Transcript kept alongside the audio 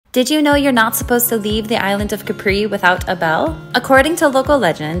Did you know you're not supposed to leave the island of Capri without a bell? According to local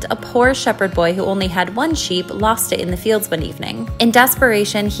legend, a poor shepherd boy who only had one sheep lost it in the fields one evening. In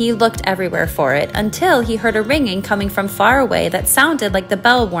desperation, he looked everywhere for it until he heard a ringing coming from far away that sounded like the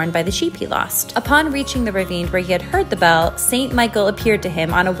bell worn by the sheep he lost. Upon reaching the ravine where he had heard the bell, Saint Michael appeared to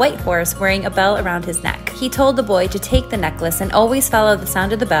him on a white horse wearing a bell around his neck. He told the boy to take the necklace and always follow the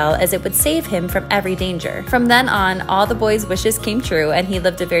sound of the bell as it would save him from every danger. From then on, all the boy's wishes came true and he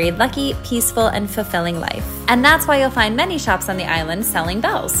lived a very lucky, peaceful, and fulfilling life. And that's why you'll find many shops on the island selling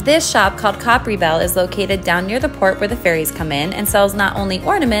bells. This shop, called Capri Bell, is located down near the port where the ferries come in and sells not only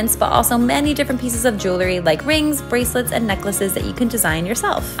ornaments but also many different pieces of jewelry like rings, bracelets, and necklaces that you can design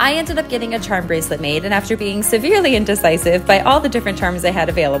yourself. I ended up getting a charm bracelet made, and after being severely indecisive by all the different charms they had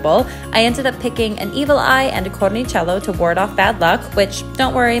available, I ended up picking an evil eye and a cornicello to ward off bad luck, which,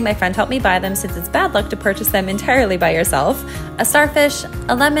 don't worry, my friend helped me buy them since it's bad luck to purchase them entirely by yourself, a starfish,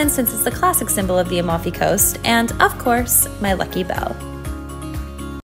 a lemon since it's the classic symbol of the Amalfi Coast, and of course, my lucky bell.